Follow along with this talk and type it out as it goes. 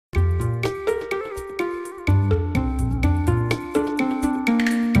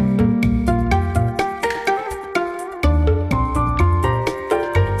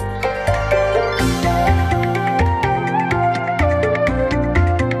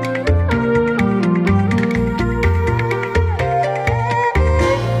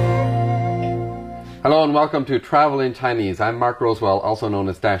and welcome to Travel in Chinese. I'm Mark Rosewell, also known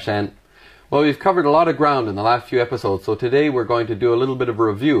as Dashan. Well, we've covered a lot of ground in the last few episodes, so today we're going to do a little bit of a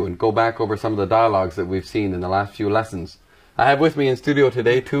review and go back over some of the dialogues that we've seen in the last few lessons. I have with me in studio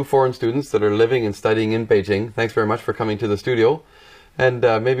today 2 foreign students that are living and studying in Beijing. Thanks very much for coming to the studio. And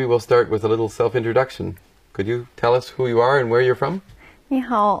maybe we'll start with a little self-introduction. Could you tell us who you are and where you're from? 你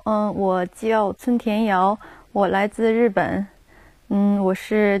好，我叫村田瑶，我来自日本。我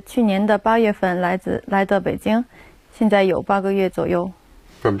是去年的8月份来的北京，现在有8个月左右。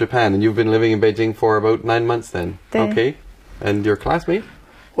From Japan, and you've been living in Beijing for about 9 months then? 对。Okay. And your classmate?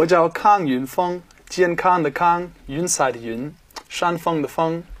 我叫康云峰，健康的康，云彩的云，山峰的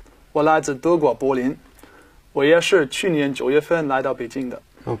峰。我来自德国柏林，我也是去年9月份来到北京的。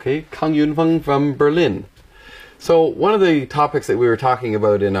Okay, Kang Yunfeng from Berlin. So one of the topics that we were talking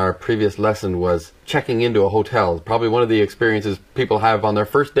about in our previous lesson was checking into a hotel. Probably one of the experiences people have on their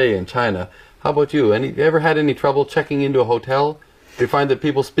first day in China. How about you? Ever had any trouble checking into a hotel? Do you find that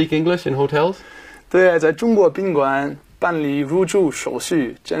people speak English in hotels? 对，在中国宾馆办理入住手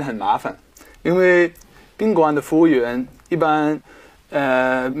续真的很麻烦，因为宾馆的服务员一般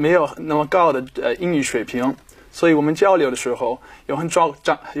没有那么高的英语水平，所以我们交流的时候有很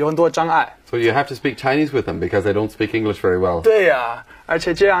多障碍。So you have to speak Chinese with them because they don't speak English very well. 对呀，而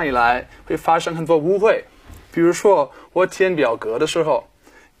且这样一来会发生很多误会。比如说，我填表格的时候，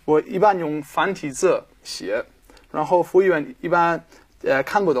我一般用繁体字写，然后服务员一般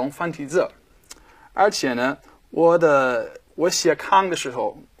看不懂繁体字。而且呢，我写康的时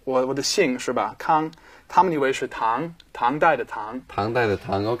候，我的姓是吧？康，他们以为是唐代的唐。唐代的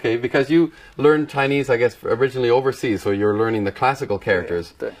唐 okay, because you learned Chinese, I guess, originally overseas, so you're learning the classical characters.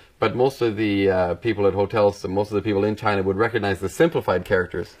 对。But most of the people at hotels, most of the people in China would recognize the simplified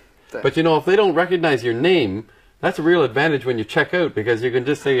characters. 对。 But you know, if they don't recognize your name, that's a real advantage when you check out because you can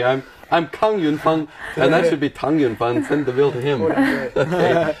just say, I'm Kang Yunfeng, and that should be Tang Yunfeng, send the bill to him.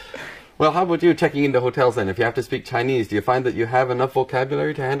 Okay. Well, how about you checking into hotels then? If you have to speak Chinese, do you find that you have enough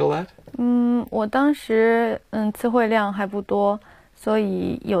vocabulary to handle that? 我当时词汇量还不多，所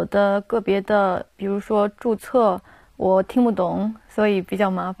以有的个别的，比如说注册，我听不懂，所以比较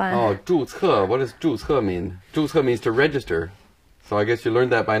麻烦。Oh, 注册. What does 注册 mean? 注册 means to register. So I guess you learned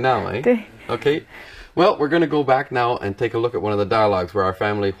that by now, eh? 对。Okay. Well, we're going to go back now and take a look at one of the dialogues where our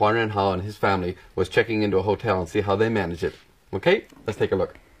family, Huan Renhao and his family, was checking into a hotel and see how they manage it. Okay? Let's take a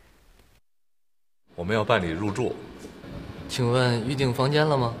look. 我们要办理入住，请问预订房间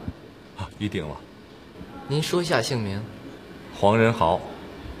了吗？预定了。您说一下姓名。黄仁豪，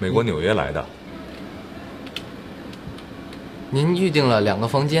美国纽约来的。您预订了2个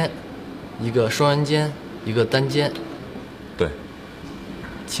房间，一个双人间，一个单间。对。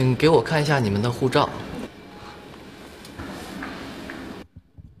请给我看一下你们的护照。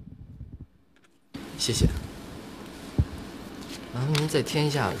谢谢。然后您再填一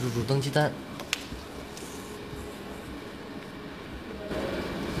下入住登记单。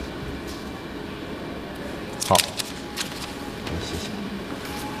好，谢谢。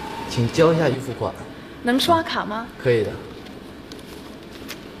请交一下预付款。能刷卡吗？可以的。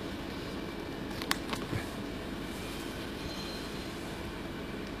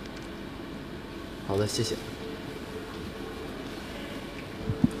好的，谢谢。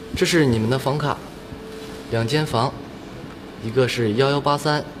这是你们的房卡，2间房，一个是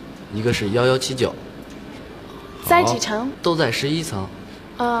1183，一个是1179。在几层？都在11层。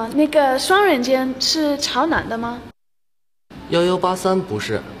那个双人间是朝南的吗？1183不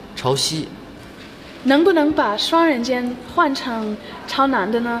是，朝西。能不能把双人间换成朝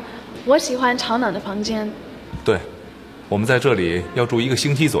南的呢？我喜欢朝南的房间。对，我们在这里要住1个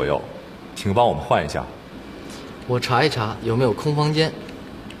星期左右，请帮我们换一下。我查一查有没有空房间。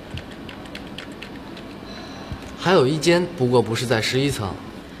还有1间，不过不是在11层。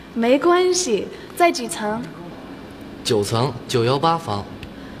没关系，在几层？9层918房。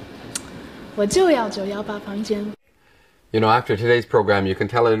我就要918房间。You know, after today's program, you can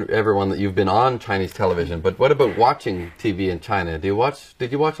tell everyone that you've been on Chinese television, but what about watching TV in China? Did you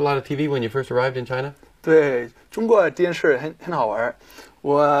watch a lot of TV when you first arrived in China? 对，中国电视很好玩。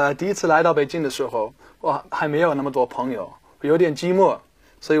我第一次来到北京的时候，我还没有那么多朋友，我有点寂寞，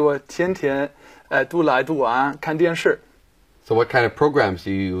所以我天天独来独往看电视。So what kind of programs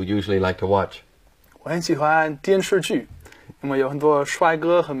do you usually like to watch? 我很喜欢电视剧，因为有很多帅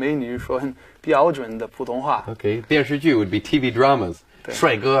哥和美女说很标准的普通话。Okay, 电视剧 would be TV dramas.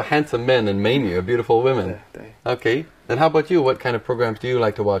 帅哥 handsome men and 美女 beautiful women. 对。Okay, and how about you? What kind of programs do you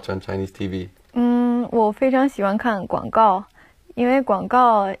like to watch on Chinese TV? 我非常喜欢看广告，因为广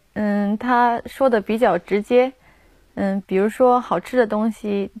告，他说的比较直接，比如说好吃的东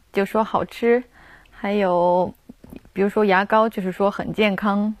西就说好吃，还有比如说牙膏，就是说很健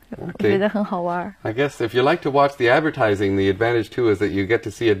康，我觉得很好玩。I guess if you like to watch the advertising, the advantage too is that you get to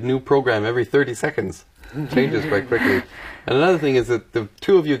see a new program every 30 seconds. Changes quite quickly. And another thing is that the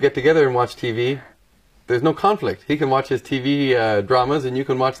two of you get together and watch TV. There's no conflict. He can watch his TV dramas and you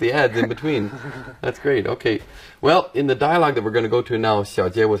can watch the ads in between. That's great. Okay. Well, in the dialogue that we're going to go to now,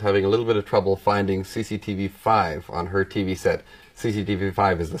 Xiaojie was having a little bit of trouble finding CCTV-5 on her TV set.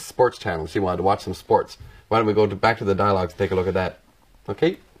 CCTV-5 is the sports channel. She wanted to watch some sports. Why don't we go back to the dialogues and take a look at that?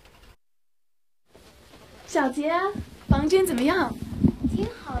 Okay? 小杰，房间怎么样？挺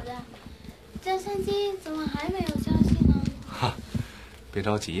好的。照相机怎么还没有消息呢？哈，别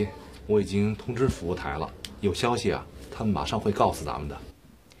着急，我已经通知服务台了，有消息啊，他们马上会告诉咱们的。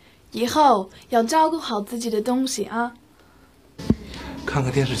以后要照顾好自己的东西啊。看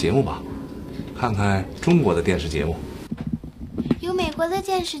看电视节目吧，看看中国的电视节目。有美国的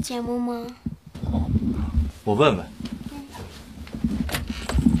电视节目吗？我问问。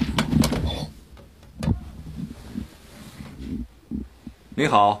你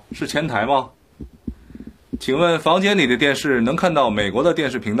好，是前台吗？请问房间里的电视能看到美国的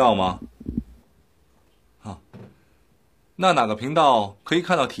电视频道吗？啊，那哪个频道可以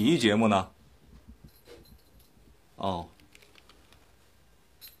看到体育节目呢？哦，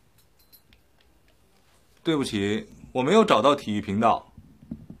对不起，我没有找到体育频道。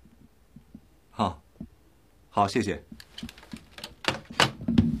好，谢谢。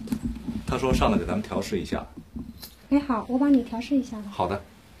他说上来给咱们调试一下。哎，好，我帮你调试一下吧。好的。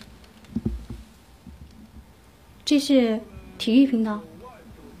这是体育频道，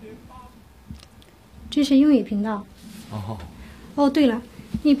这是英语频道。哦，对了，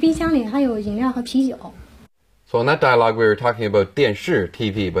你冰箱里还有饮料和啤酒。So in that dialogue we were talking about 电视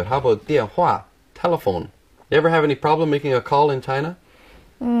TV, but how about 电话 telephone? You ever have any problem making a call in China?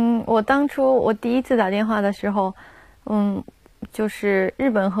 我当初我第一次打电话的时候，就是日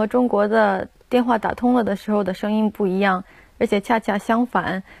本和中国的电话打通了的时候的声音不一样，而且恰恰相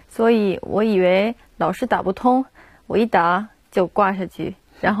反，所以我以为老是打不通，我一打就挂下去，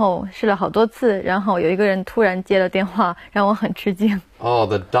然后试了好多次，然后有一个人突然接了电话，让我很吃惊。Oh,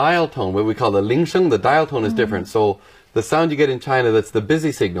 the dial tone, what we call the 铃声, the dial tone is different. So the sound you get in China, that's the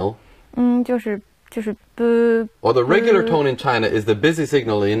busy signal. 就是不。Or the regular tone in China is the busy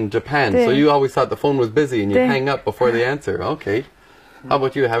signal in Japan. So you always thought the phone was busy and you hang up before the answer. Okay. How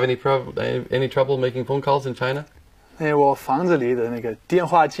about you? Have any trouble making phone calls in China? 我房子里的那个电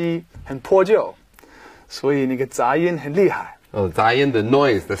话机很破旧，所以那个杂音很厉害。Oh, 杂音 the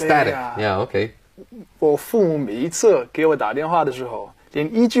noise, the static. Yeah, okay. 我父母每一次给我打电话的时候，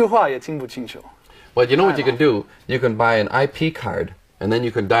连一句话也听不清楚。Well, you know what you can do? You can buy an IP card, and then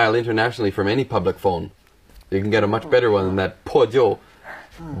you can dial internationally from any public phone. You can get a much better one than that 破旧,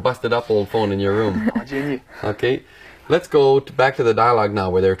 busted up old phone in your room. 好建议。Okay. Let's go back to the dialogue now,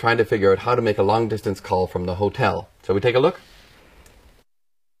 where they're trying to figure out how to make a long-distance call from the hotel. Shall we take a look?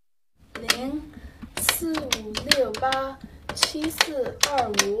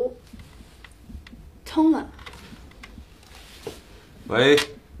 045687425通了。喂，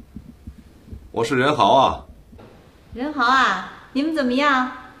我是任豪啊。任豪啊，你们怎么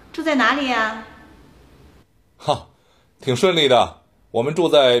样？住在哪里呀？挺顺利的。我们住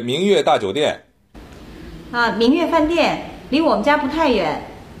在明月大酒店。啊，明月饭店离我们家不太远。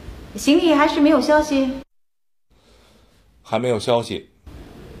行李还是没有消息？还没有消息。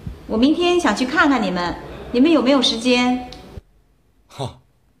我明天想去看看你们，你们有没有时间？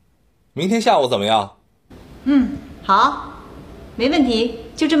明天下午怎么样？好，没问题，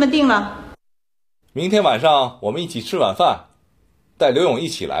就这么定了。明天晚上我们一起吃晚饭，带刘勇一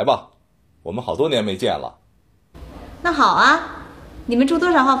起来吧，我们好多年没见了。那好啊，你们住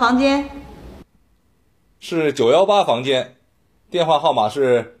多少号房间？是918房间，电话号码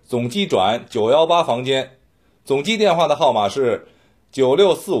是总机转918房间，总机电话的号码是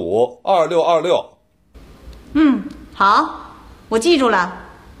96452626。好，我记住了，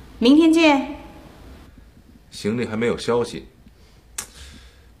明天见。行李还没有消息。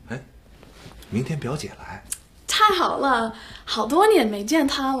哎，明天表姐来。太好了，好多年没见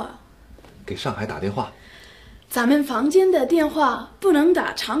她了。给上海打电话。咱们房间的电话不能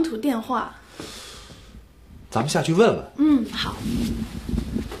打长途电话。咱们下去问问。好。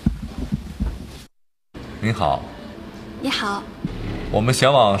您好。你好。我们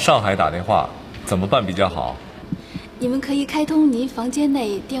想往上海打电话，怎么办比较好？你们可以开通您房间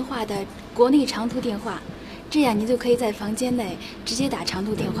内电话的国内长途电话，这样您就可以在房间内直接打长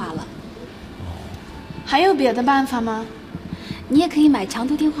途电话了。还有别的办法吗？你也可以买长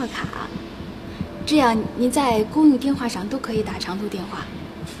途电话卡，这样您在公用电话上都可以打长途电话。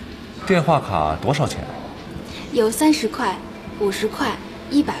电话卡多少钱？有30块、50块、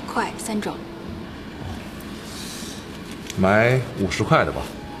100块3种。买50块的吧。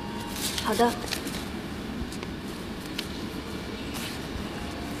好的，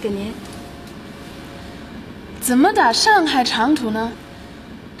给您。怎么打上海长途呢？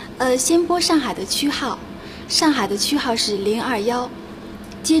先拨上海的区号，上海的区号是021，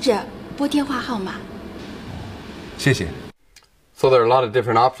接着拨电话号码。谢谢。So there are a lot of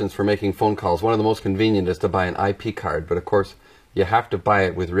different options for making phone calls. One of the most convenient is to buy an IP card, but of course you have to buy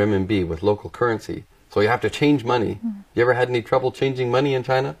it with renminbi, with local currency. So you have to change money. You ever had any trouble changing money in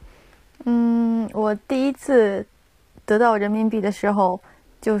China? 我第一次得到人民币的时候，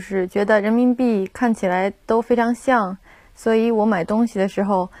就是觉得人民币看起来都非常像，所以我买东西的时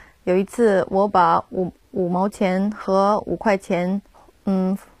候，有一次我把五毛钱和5块钱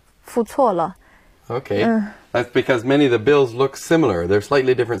付错了。Okay. That's because many of the bills look similar. They're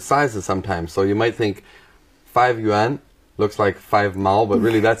slightly different sizes sometimes. So you might think 5 yuan looks like 5 mao, but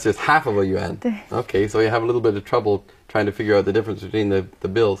really that's just half of a yuan. Okay, so you have a little bit of trouble trying to figure out the difference between the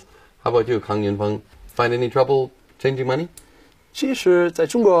bills. How about you, Kang Yunfeng? Find any trouble changing money? 其实在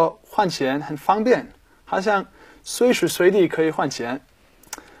中国换钱很方便，好像随时随地可以换钱。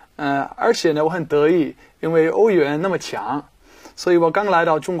而且呢，我很得意，因为欧元那么强，所以我刚来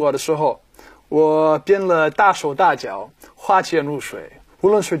到中国的时候，我变了大手大脚，花钱如水，无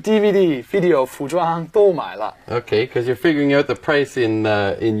论是 DVD、video、服装都买了。Okay, because you're figuring out the price in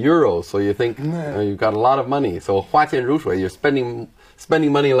euros, so you think you've got a lot of money. So 花钱如水, you're spending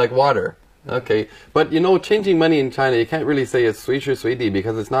money like water. Okay, but you know, changing money in China, you can't really say it's 随时随地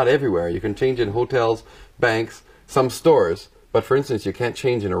because it's not everywhere. You can change in hotels, banks, some stores, but for instance, you can't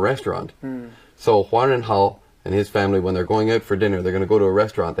change in a restaurant. So Huan Renhao and his family, when they're going out for dinner, they're going to go to a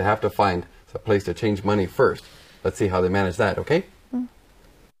restaurant. They have to find a place to change money first. Let's see how they manage that, okay?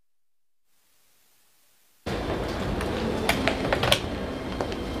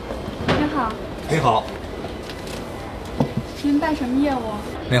 您好。您好。您办什么业务？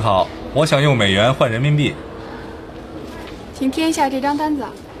您好，我想用美元换人民币。请填一下这张单子。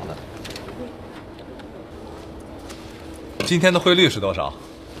好的。今天的汇率是多少？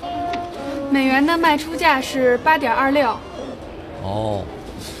美元的卖出价是8.26。哦，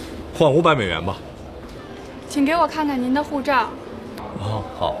换500美元吧。请给我看看您的护照。哦，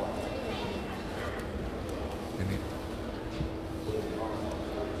好。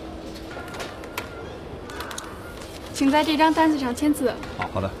请在这张单子上签字。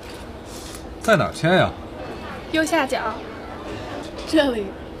好的。在哪儿签呀？右下角。这里。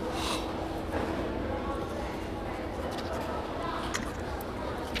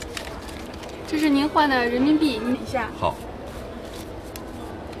这是您换的人民币，您等一下。好。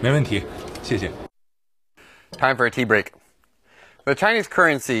没问题，谢谢。Time for a tea break. The Chinese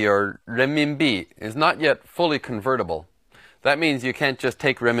currency, or renminbi, is not yet fully convertible. That means you can't just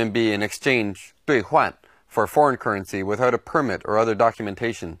take renminbi and exchange 兑换 for foreign currency without a permit or other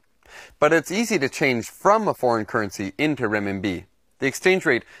documentation. But it's easy to change from a foreign currency into renminbi. The exchange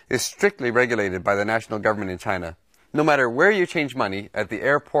rate is strictly regulated by the national government in China. No matter where you change money, at the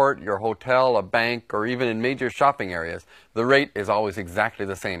airport, your hotel, a bank, or even in major shopping areas, the rate is always exactly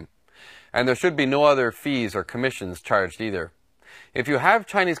the same. And there should be no other fees or commissions charged either. If you have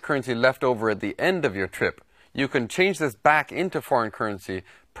Chinese currency left over at the end of your trip, you can change this back into foreign currency,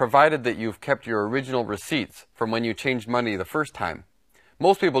 provided that you've kept your original receipts from when you changed money the first time.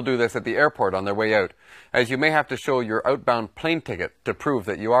 Most people do this at the airport on their way out, as you may have to show your outbound plane ticket to prove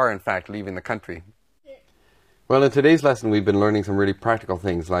that you are in fact leaving the country. Well, in today's lesson, we've been learning some really practical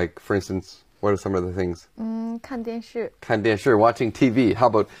things, like, for instance, what are some of the things? 看电视。看电视, watching TV. How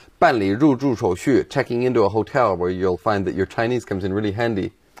about 办理入住手续, checking into a hotel where you'll find that your Chinese comes in really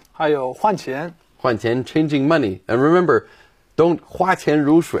handy. 还有换钱. 换钱, changing money. And remember, don't 花钱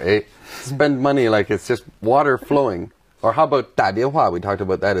如水, spend money like it's just water flowing. Or how about 打电话? We talked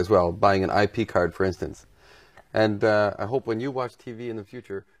about that as well, buying an IP card, for instance. And I hope when you watch TV in the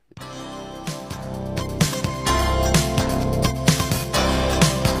future...